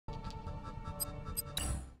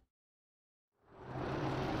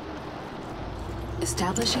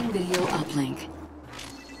Establishing video uplink.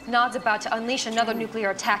 Nod's about to unleash another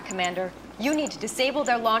nuclear attack, Commander. You need to disable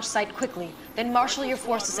their launch site quickly, then marshal your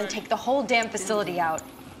forces and take the whole damn facility out.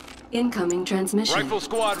 Incoming transmission. Rifle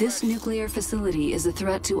squad. This nuclear facility is a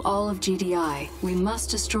threat to all of GDI. We must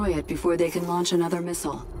destroy it before they can launch another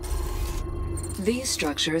missile. These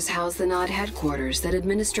structures house the Nod headquarters that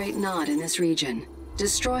administrate Nod in this region.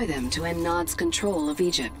 Destroy them to end Nod's control of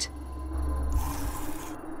Egypt.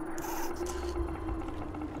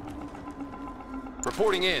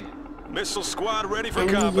 Reporting in. Missile squad ready for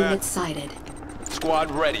Enemy combat. units sighted.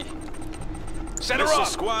 Squad ready. Center Missile up!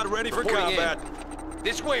 squad ready for Reporting combat. in.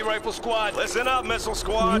 This way, rifle squad. Listen up, missile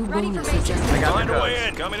squad. New bonus objective. Find a way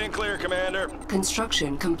in. Coming in clear, Commander.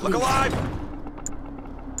 Construction complete. Look alive!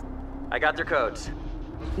 I got their codes.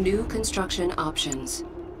 New construction options.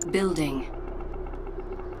 Building.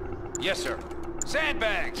 Yes, sir.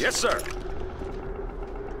 Sandbags. Yes, sir.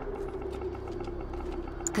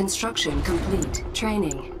 Construction complete.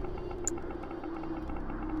 Training.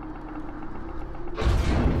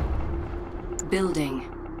 Building.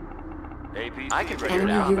 I can figure it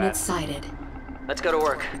Enemy out. units sighted. Let's go to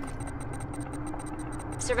work.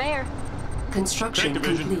 Surveyor. Construction Tank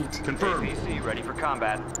division. complete. Confirmed. APC ready for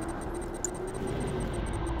combat.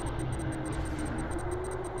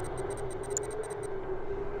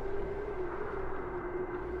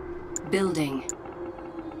 Building.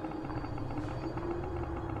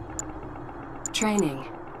 Training.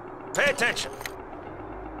 Pay attention.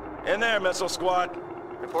 In there, missile squad.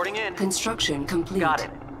 Reporting in. Construction complete. Got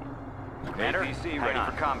it. Commander, APC ready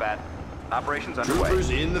for combat. Operations underway. Troopers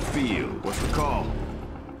in the field. What's the call?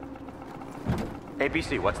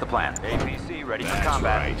 APC, what's the plan? APC ready for That's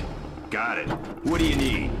combat. right. Got it. What do you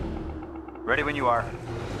need? Ready when you are.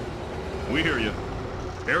 We hear you.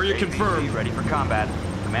 Area APC confirmed. ready for combat.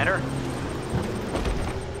 Commander?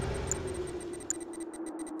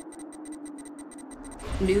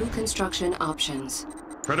 New construction options.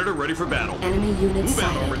 Predator ready for battle. Enemy units Move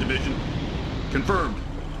out, Armor sighted. Division. Confirmed.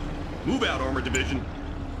 Move out, Armor Division.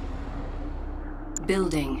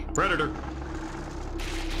 Building. Predator.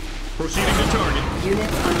 Proceeding to target.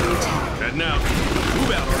 Unit under attack. Heading out.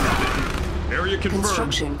 Move out, Armor Division. Area confirmed.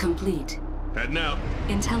 Construction complete. Heading out.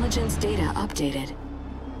 Intelligence data updated.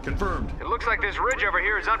 Confirmed. It looks like this ridge over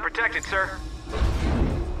here is unprotected, sir.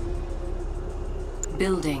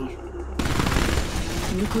 Building.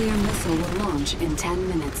 Nuclear missile will launch in 10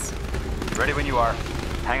 minutes. Ready when you are.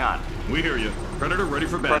 Hang on. We hear you. Predator ready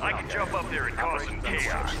for battle. I can jump up there and cause some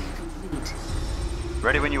chaos. Complete.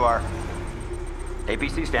 Ready when you are.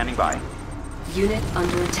 APC standing by. Unit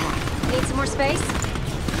under attack. Need some more space?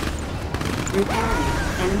 Repairing.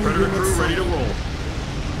 Enemy Predator units crew ready to sighted. roll.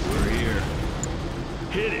 We're here.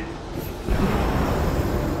 Hit it.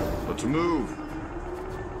 Let's move.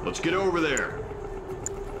 Let's get over there.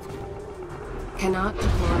 Cannot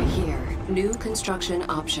deploy here. New construction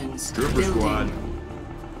options. Trooper Building. squad.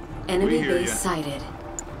 Enemy We hear base ya. sighted.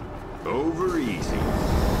 Over easy.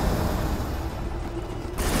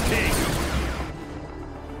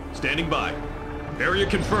 Standing by. Area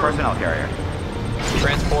confirmed. Personnel carrier.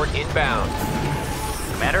 Transport inbound.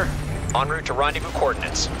 Commander? En route to rendezvous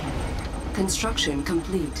coordinates. Construction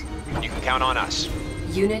complete. You can count on us.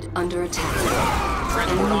 Unit under attack. Transport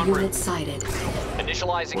en Enemy route. unit sighted.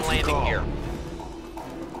 Initializing What's the landing call? gear.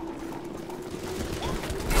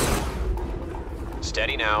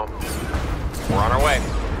 Steady now. We're on our way.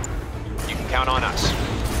 You can count on us.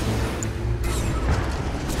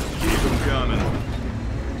 Keep them coming.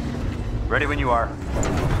 Ready when you are.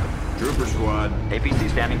 Trooper squad. APC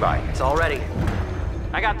standing by. It's all ready.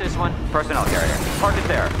 I got this one. Personnel carrier. Park it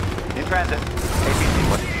there. In transit. APC,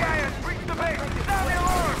 what? Reach the base! Sound the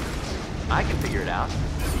alarm! I can figure it out.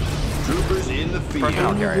 Troopers in the field. Personnel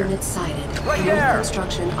Enemy carrier. unit sighted. Right New there.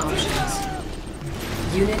 construction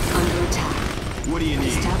options. Unit under attack. What do you need?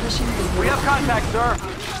 Establishing the We have contact, sir.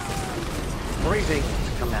 Greetings,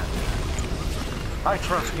 Commander. I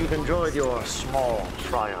trust you've enjoyed your small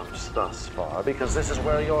triumphs thus far, because this is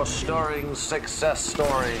where your stirring success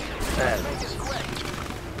story ends.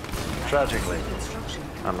 Tragically,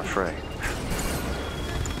 I'm afraid.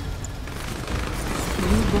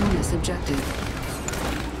 new bonus objective.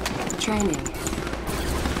 Training.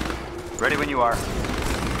 Ready when you are.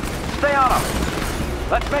 Stay on them.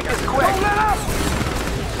 Let's make this quick. Don't let up!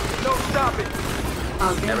 No stopping!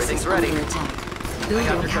 Our base Everything's is ready. under attack. got Building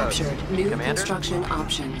your codes. captured. New Commander? construction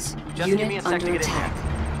options. Just Unit give me a sec to under get in attack.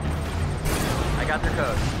 I got their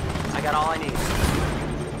codes. I got all I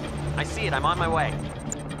need. I see it. I'm on my way.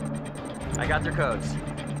 I got their codes.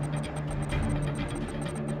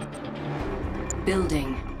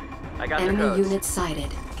 Building. I got their Enemy codes. units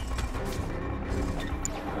sighted.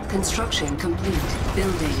 Construction complete.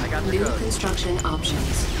 Building. I got the New code. construction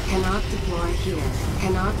options. Cannot deploy here.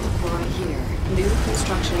 Cannot deploy here. New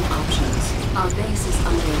construction options. Our base is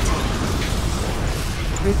under attack.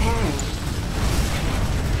 Repairing.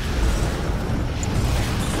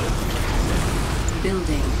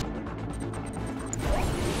 Building.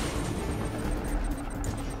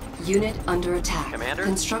 Unit under attack. Commander?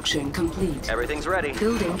 Construction complete. Everything's ready.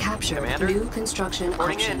 Building captured. Commander? New construction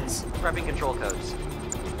Reporting in. options. Prepping control codes.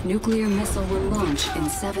 Nuclear missile will launch in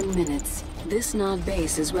 7 minutes. This Nod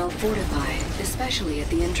base is well fortified, especially at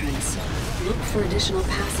the entrance. Look for additional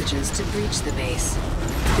passages to breach the base.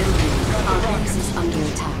 Building. Our base is under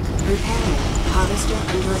attack. Repairing. Harvester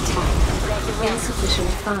under attack. Insufficient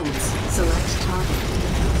funds. Select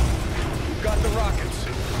target. Got the rockets.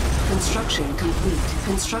 Construction complete.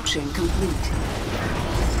 Construction complete.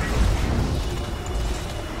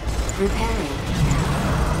 Repairing.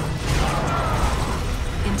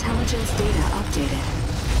 Intelligence data updated.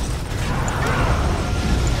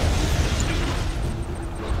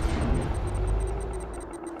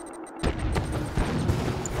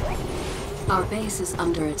 Our base is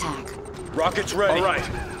under attack. Rockets ready. All right.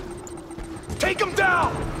 Take them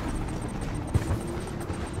down!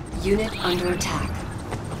 Unit under attack.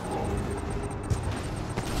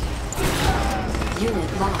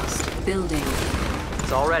 Unit lost. Building.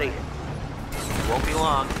 It's all ready. Won't be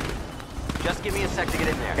long. Just give me a sec to get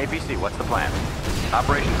in there. APC, what's the plan?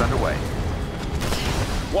 Operations underway.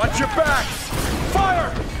 Watch your backs! Fire!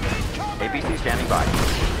 APC standing by.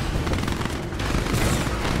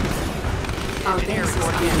 Our base is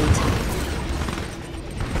under attack.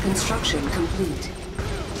 Construction complete.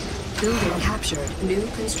 Building captured. New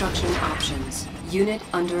construction options. Unit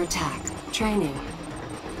under attack. Training.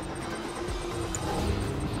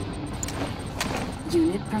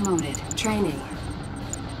 Unit promoted. Training.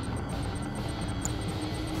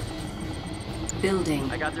 Building.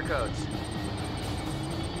 I got their codes.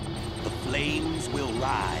 The flames will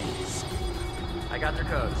rise. I got their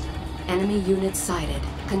codes. Enemy unit sighted.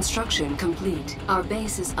 Construction complete. Our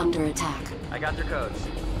base is under attack. I got their codes.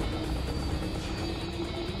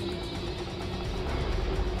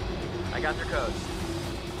 I got their codes.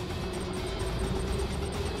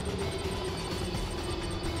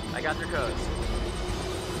 I got their codes.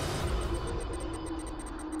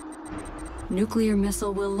 Nuclear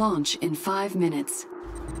missile will launch in 5 minutes.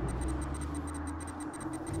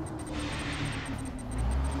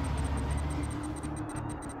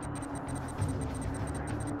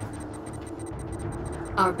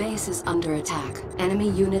 Our base is under attack. Enemy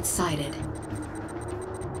units sighted.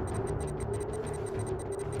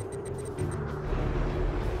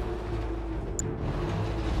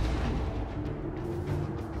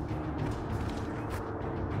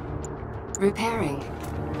 Repairing.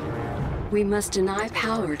 We must deny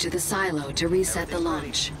power to the silo to reset the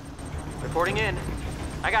launch. Reporting in.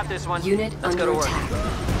 I got this one. Unit Let's go under to work. attack.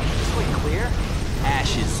 This way clear?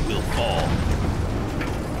 Ashes will fall.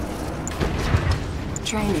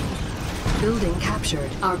 Training. Building captured.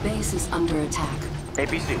 Our base is under attack.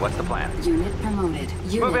 APC, what's the plan? Unit promoted.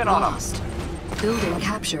 Unit Move in on 'em. lost. Building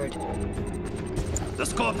captured. The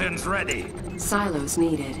Scorpion's ready. Silos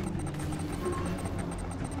needed.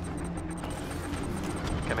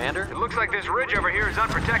 Commander? It looks like this ridge over here is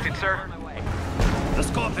unprotected, sir. On my way. The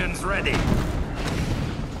Scorpion's ready.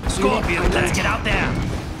 Unit Scorpion under tank, get attack. out there.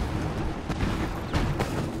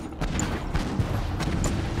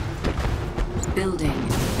 Building.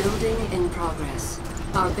 Building in progress.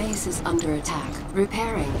 Our base is under attack.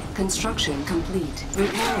 Repairing. Construction complete.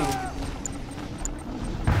 Repairing.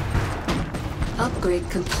 Upgrade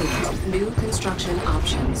complete. New construction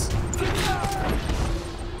options.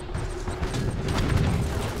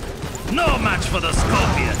 No match for the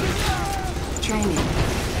Scorpion. Training.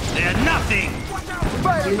 They're nothing.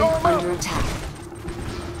 Fighters, Unit arm up! under attack.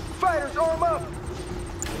 Fighters, arm up!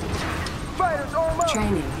 Fighters, arm up!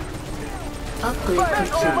 Training. Upgrade Fighters,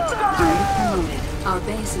 complete. arm up! Unit promoted. Our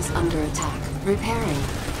base is under attack. Repairing.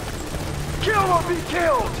 Kill or be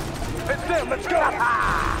killed! It's them, let's go!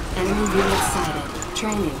 Enemy unit sighted.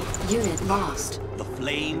 Training. Unit lost. The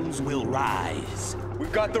flames will rise.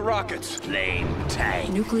 We've got the rockets. Flame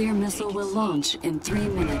tank. Nuclear missile will launch in 3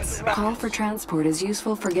 minutes. Call for transport is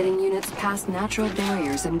useful for getting units past natural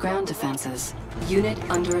barriers and ground defenses. Unit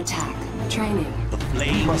under attack. Training. The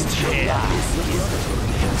flames must rise.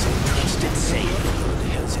 Trusted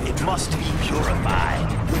safe. It must be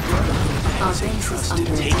purified. Our base is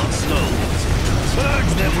under Take it attack. slow.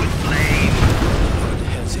 Purge them with flame.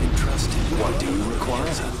 Has entrusted. What do you require?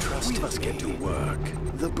 We must get to work.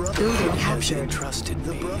 The Brotherhood Building has captured. entrusted.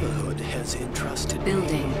 The Brotherhood has entrusted.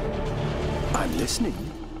 Building. I'm listening.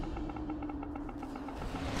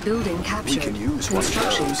 Building captured. We can use one of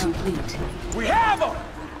Construction those. complete. We have them!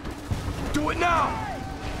 Do it now!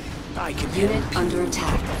 I can Unit help. under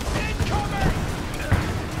attack.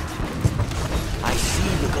 I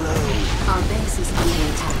see the glow. Our base is under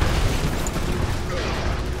attack.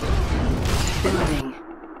 Building.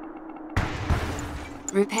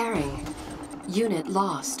 Repairing. Unit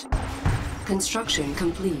lost. Construction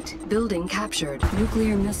complete. Building captured.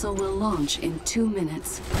 Nuclear missile will launch in 2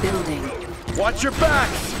 minutes. Building. Watch your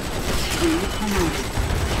backs! Unit promoted.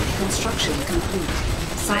 Construction complete.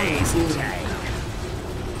 Science needed.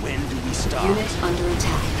 When do we start? Unit under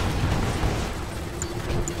attack.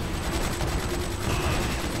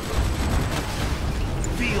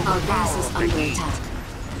 Feel Our the base power is of the under heat. attack.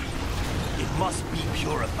 It must be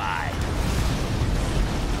purified.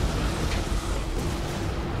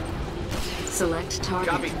 Select target.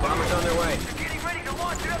 Copy. Bombers on their way. Getting ready to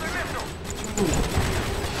launch another missile!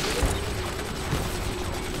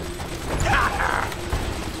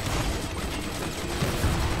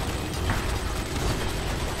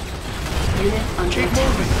 Unit under Keep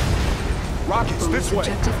attack. moving! Rockets, this Bonus way!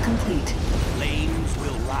 objective complete. Flames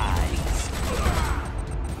will rise.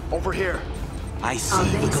 Over here. I Our see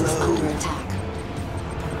the base is under glow. attack.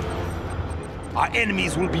 Our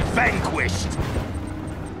enemies will be vanquished.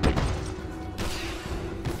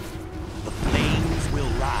 The flames will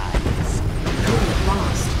rise. Unit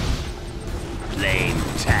lost. Flame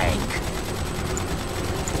tank.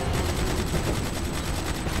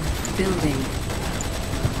 Building.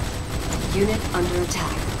 Unit under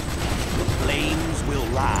attack. The flames will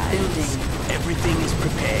rise. Building. Everything is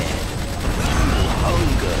prepared. Fuel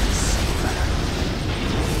hungers.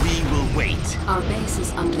 We will wait. Our base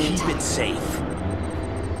is under Keep attack. it safe.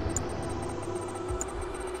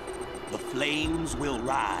 The flames will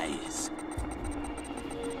rise.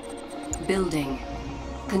 Building.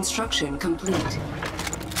 Construction complete.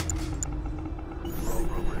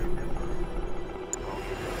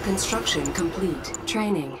 Construction complete.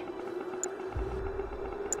 Training.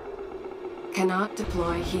 Cannot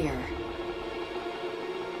deploy here.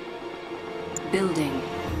 Building.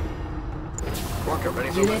 Walker ready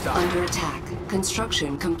for Unit liftoff. under attack.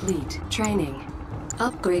 Construction complete. Training.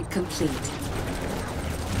 Upgrade complete.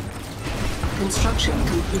 Construction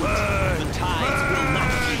complete. The tides will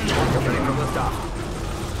not be Walker ready for liftoff.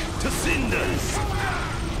 to cinders.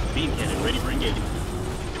 Beam cannon ready for engagement.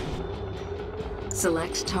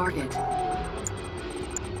 Select target.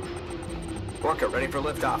 Walker ready for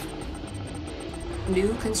liftoff.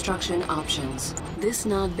 New construction options. This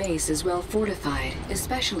Nod base is well fortified,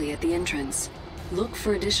 especially at the entrance. Look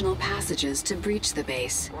for additional passages to breach the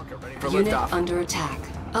base. Walker ready for Unit liftoff. under attack.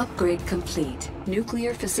 Upgrade complete.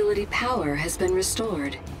 Nuclear facility power has been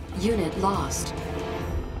restored. Unit lost.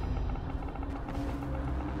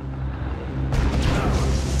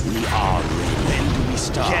 We are ready. When do we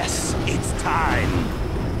start? Yes, it's time.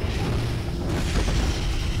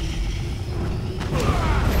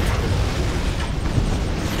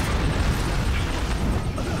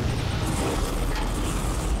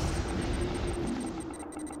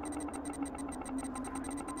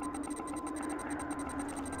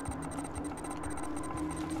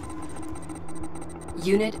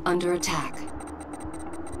 Unit under attack.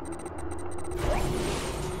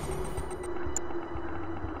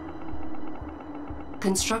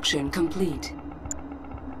 Construction complete.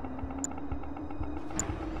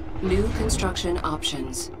 New construction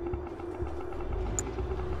options.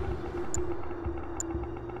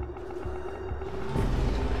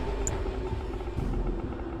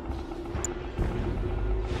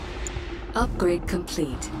 Upgrade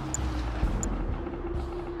complete.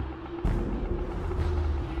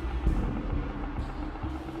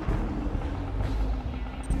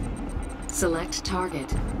 Select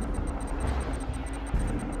target.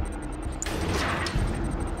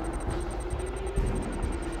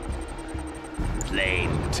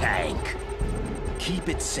 Flame tank. Keep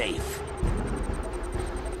it safe.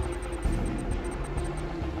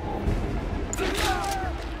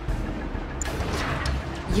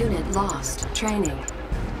 Unit lost. Training.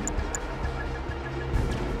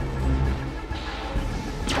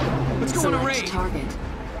 Let's go on a Select raid! target.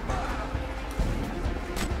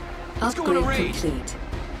 Let's go on a Upgrade raid. complete.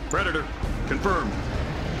 Predator, confirmed.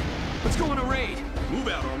 Let's go on a raid! Move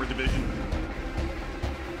out, Armored Division.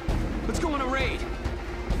 Let's go on a raid!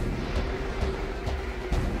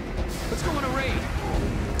 Let's go on a raid!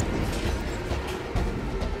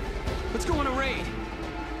 Let's go on a raid!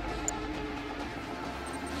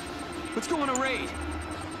 Let's go on a raid!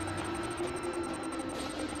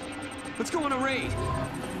 Let's go on a raid!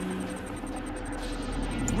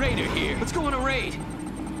 Raider here! Let's go on a raid!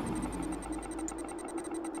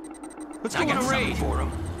 Let's go on a raid for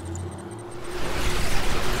him.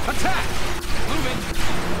 Attack! Moving!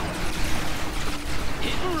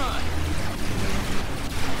 Hit and run!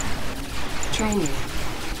 Training.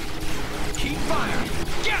 Keep firing!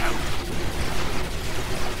 Get him!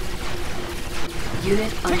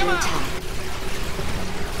 Unit under attack.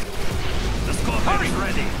 The Scorpion's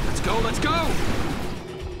ready. Let's go, let's go!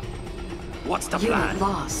 What's the Unit plan?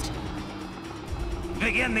 lost.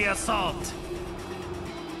 Begin the assault.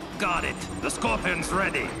 Got it. The Scorpion's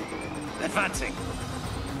ready. Advancing.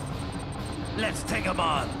 Let's take him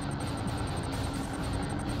on.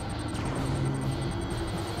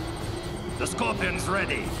 The Scorpion's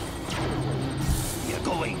ready. You're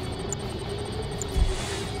going.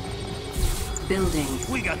 Building.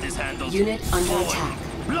 We got this handled. Unit under Forward. attack.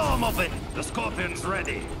 Blow him open. The Scorpion's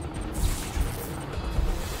ready.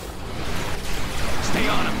 Stay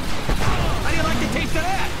on him! How do you like the taste of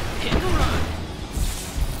that? Hit and run!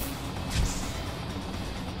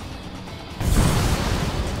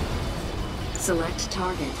 Select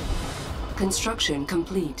target. Construction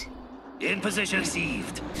complete. In position.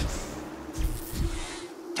 Received.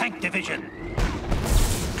 Tank division.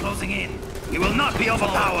 Closing in. We will not be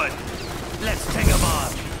overpowered. Let's take him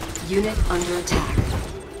on. Unit under attack.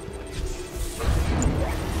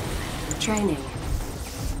 Training.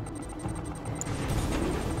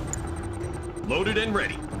 Loaded and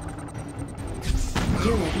ready.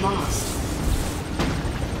 Unit lost.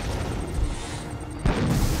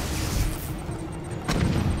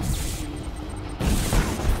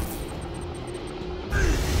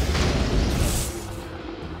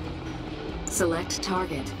 Select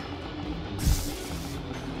target.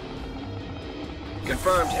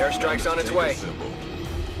 Confirmed. Airstrike's on its way.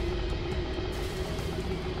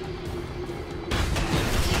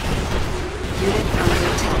 Unit under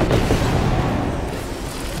attack.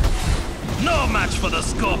 No match for the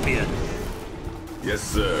Scorpion. Yes,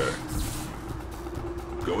 sir.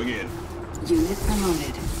 Going in. Unit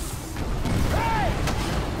promoted.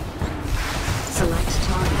 Select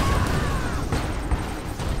target.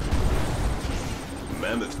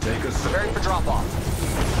 Mammoth tank Preparing for drop-off.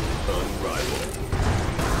 unrivaled.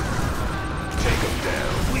 Take him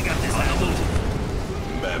down. We got this handled.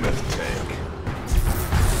 Mammoth tank.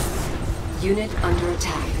 Unit under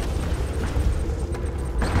attack.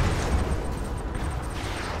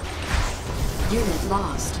 Unit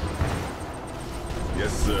lost.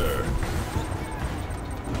 Yes, sir.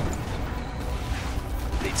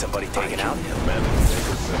 Need somebody taken out? Mammoth tank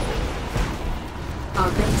assembled.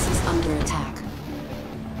 Our base is under attack.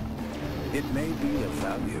 It may be of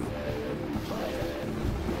value.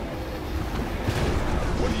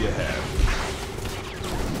 What do you have?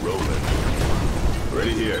 Rolling.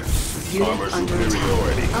 Ready here. Unit Armor under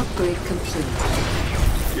superiority. attack. Upgrade complete.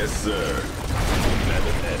 Yes, sir.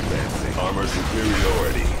 Mammoth advancing. Armor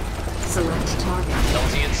superiority. Select target.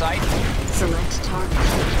 LZ in sight. Select target.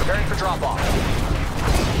 Preparing for drop-off.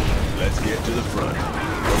 Let's get to the front.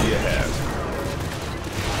 What do you have?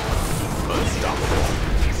 Unstoppable.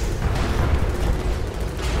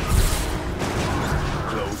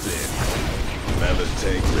 Close in. Mammoth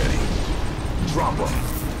tank ready. Drop him.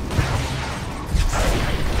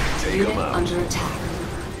 Take Unit him out. under attack.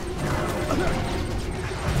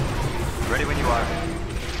 Ready when you are.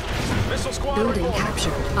 Missile squad Building reporting.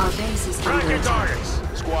 captured. Our base is Track under your attack.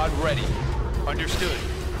 targets. Squad ready. Understood.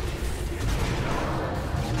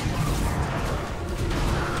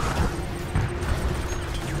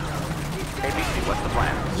 ABC, what's the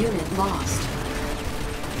plan? Unit lost.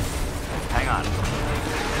 Hang on.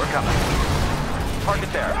 We're coming.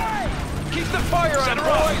 Target there. Keep the fire on,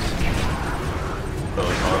 boys!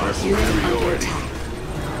 Armor Unit under superiority. attack.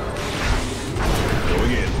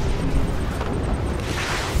 Going in.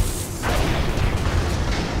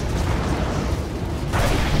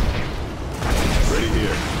 Ready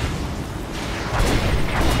here.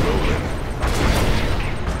 Rolling.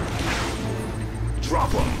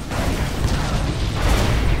 Drop him.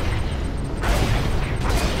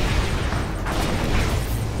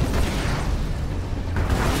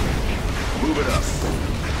 Move it up.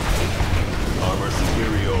 Armor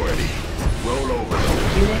superiority. Roll over them.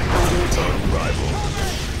 Unit under attack. Unrivaled.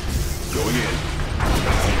 Going in.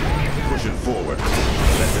 Pushing forward.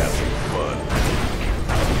 Let's have some fun.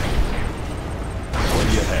 What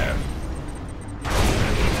do you have?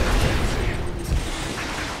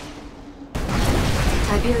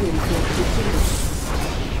 Tiberium field depleted.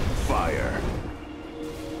 Fire.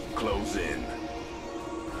 Close in.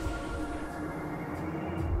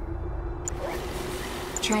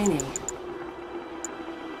 Training.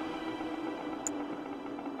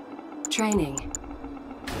 Training.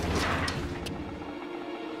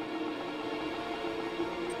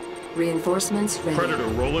 Reinforcements ready. Predator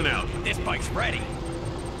rolling out. This bike's ready.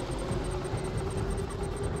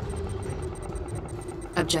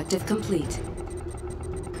 Objective complete.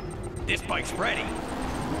 This bike's ready.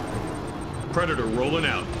 Predator rolling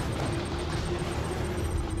out.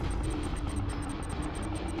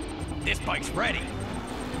 This bike's ready.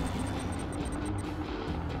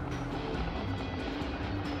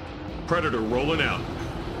 Predator rolling out.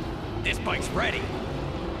 This bike's ready.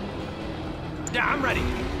 Yeah, I'm ready.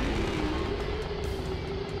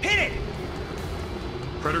 Hit it!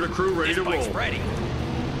 Predator crew ready to roll. This bike's ready.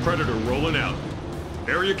 Predator rolling out.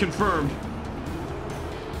 Area confirmed.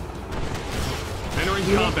 Entering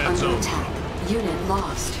Unit combat under zone. attack. Unit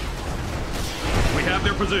lost. We have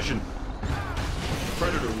their position.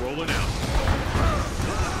 Predator rolling out.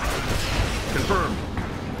 Confirmed.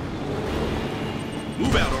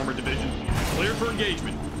 Move out, Armored Division. Clear for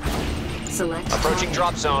engagement. Select Approaching target.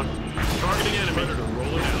 drop zone. Targeting enemy. Predator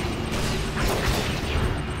rolling out.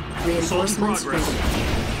 Reinforcements Assault in progress.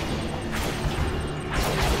 ready.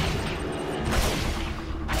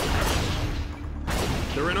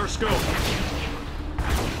 They're in our scope.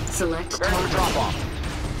 Select Prepare for target.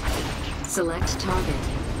 drop-off. Select target.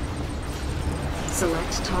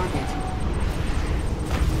 Select target.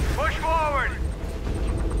 Push forward!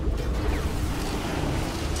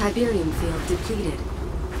 Tiberium field depleted.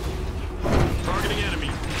 Targeting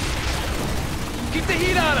enemy. Keep the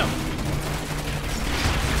heat on him!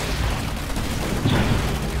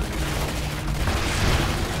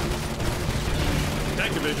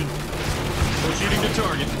 Tank Division. Proceeding to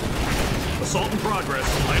target. Assault in progress.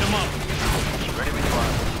 Light them up. Ready when you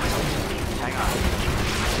are. Hang on.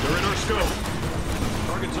 They're in our scope.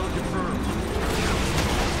 Target zone confirmed.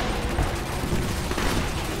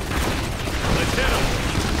 Let's hit them.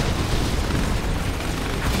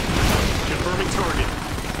 Confirming target.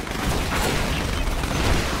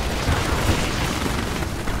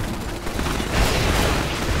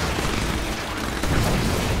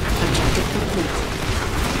 Objective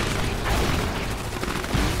complete.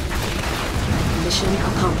 Mission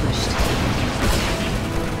accomplished.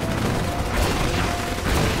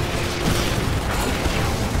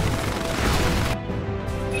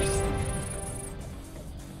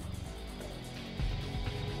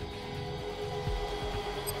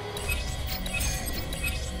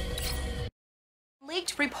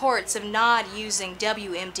 Leaked reports of Nod using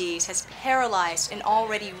WMDs has paralyzed an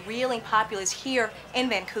already reeling populace here in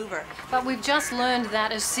Vancouver. But we've just learned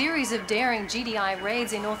that a series of daring GDI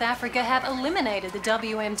raids in North Africa have eliminated the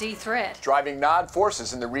WMD threat. Driving Nod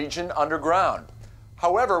forces in the region underground.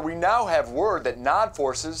 However, we now have word that Nod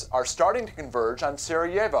forces are starting to converge on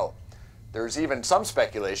Sarajevo. There's even some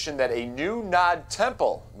speculation that a new Nod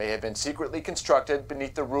temple may have been secretly constructed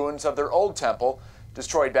beneath the ruins of their old temple,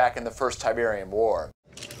 destroyed back in the First Tiberium War.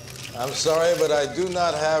 I'm sorry, but I do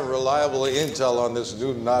not have reliable intel on this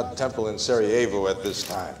new Nod temple in Sarajevo at this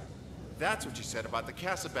time. That's what you said about the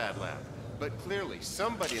Casabad lab. But clearly,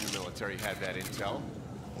 somebody in the military had that intel.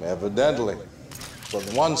 Evidently. But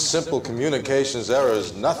one simple communications error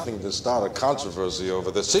is nothing to start a controversy over.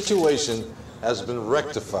 The situation has been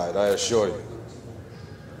rectified, I assure you.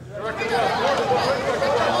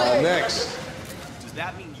 Next. Does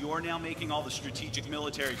that mean you're now making all the strategic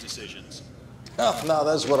military decisions? Oh, now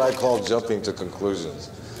that's what I call jumping to conclusions.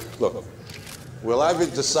 Look, will I be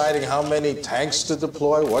deciding how many tanks to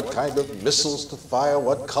deploy, what kind of missiles to fire,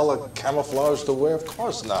 what color camouflage to wear? Of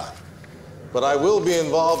course not. But I will be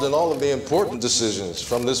involved in all of the important decisions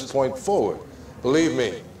from this point forward. Believe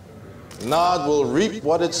me, Nod will reap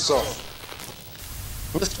what it sows.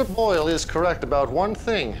 Mr. Boyle is correct about one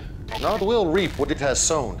thing. Nod will reap what it has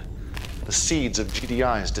sown. The seeds of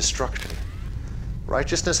GDI's destruction.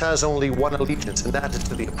 Righteousness has only one allegiance, and that is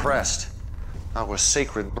to the oppressed. Our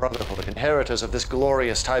sacred brotherhood, inheritors of this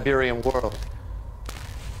glorious Tiberium world.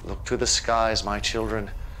 Look to the skies, my children.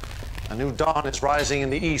 A new dawn is rising in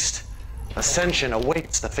the east. Ascension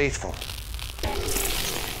awaits the faithful.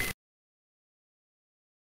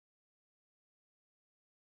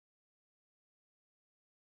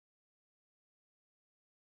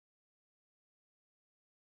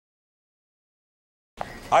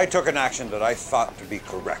 I took an action that I thought to be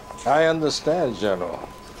correct. I understand, General.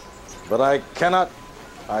 But I cannot,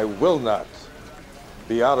 I will not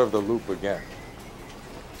be out of the loop again.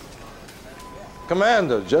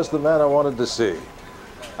 Commander, just the man I wanted to see.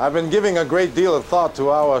 I've been giving a great deal of thought to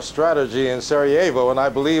our strategy in Sarajevo, and I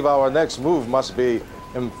believe our next move must be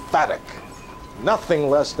emphatic. Nothing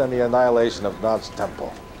less than the annihilation of Nod's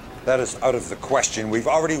temple. That is out of the question. We've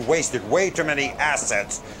already wasted way too many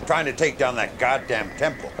assets trying to take down that goddamn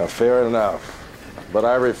temple. Fair enough. But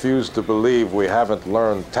I refuse to believe we haven't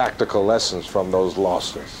learned tactical lessons from those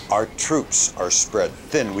losses. Our troops are spread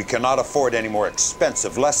thin. We cannot afford any more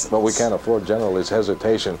expensive lessons. But we can't afford General's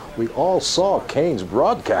hesitation. We all saw Kane's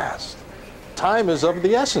broadcast. Time is of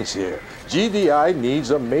the essence here. GDI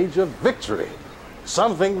needs a major victory.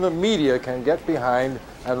 Something the media can get behind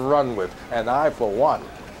and run with. And I, for one,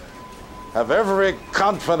 have every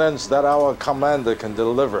confidence that our commander can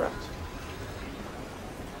deliver it.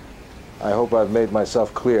 I hope I've made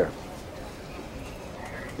myself clear.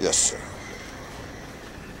 Yes, sir.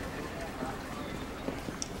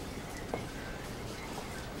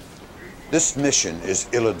 This mission is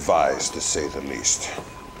ill-advised, to say the least.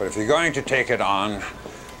 But if you're going to take it on,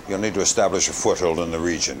 you'll need to establish a foothold in the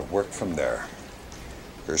region. Work from there.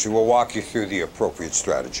 Percy will walk you through the appropriate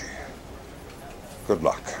strategy. Good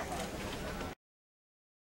luck.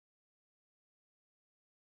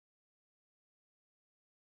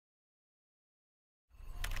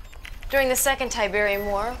 During the Second Tiberium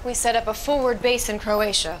War, we set up a forward base in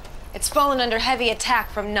Croatia. It's fallen under heavy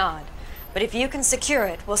attack from Nod. But if you can secure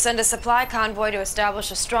it, we'll send a supply convoy to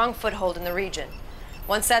establish a strong foothold in the region.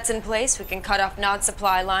 Once that's in place, we can cut off Nod's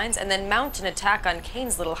supply lines and then mount an attack on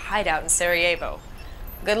Kane's little hideout in Sarajevo.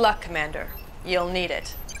 Good luck, Commander. You'll need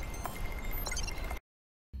it.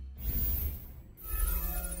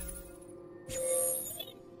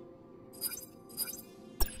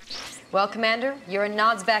 Well, Commander, you're in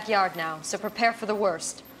Nod's backyard now, so prepare for the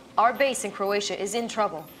worst. Our base in Croatia is in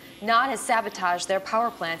trouble. Nod has sabotaged their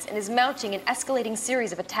power plants and is mounting an escalating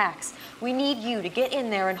series of attacks. We need you to get in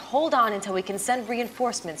there and hold on until we can send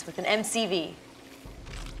reinforcements with an MCV.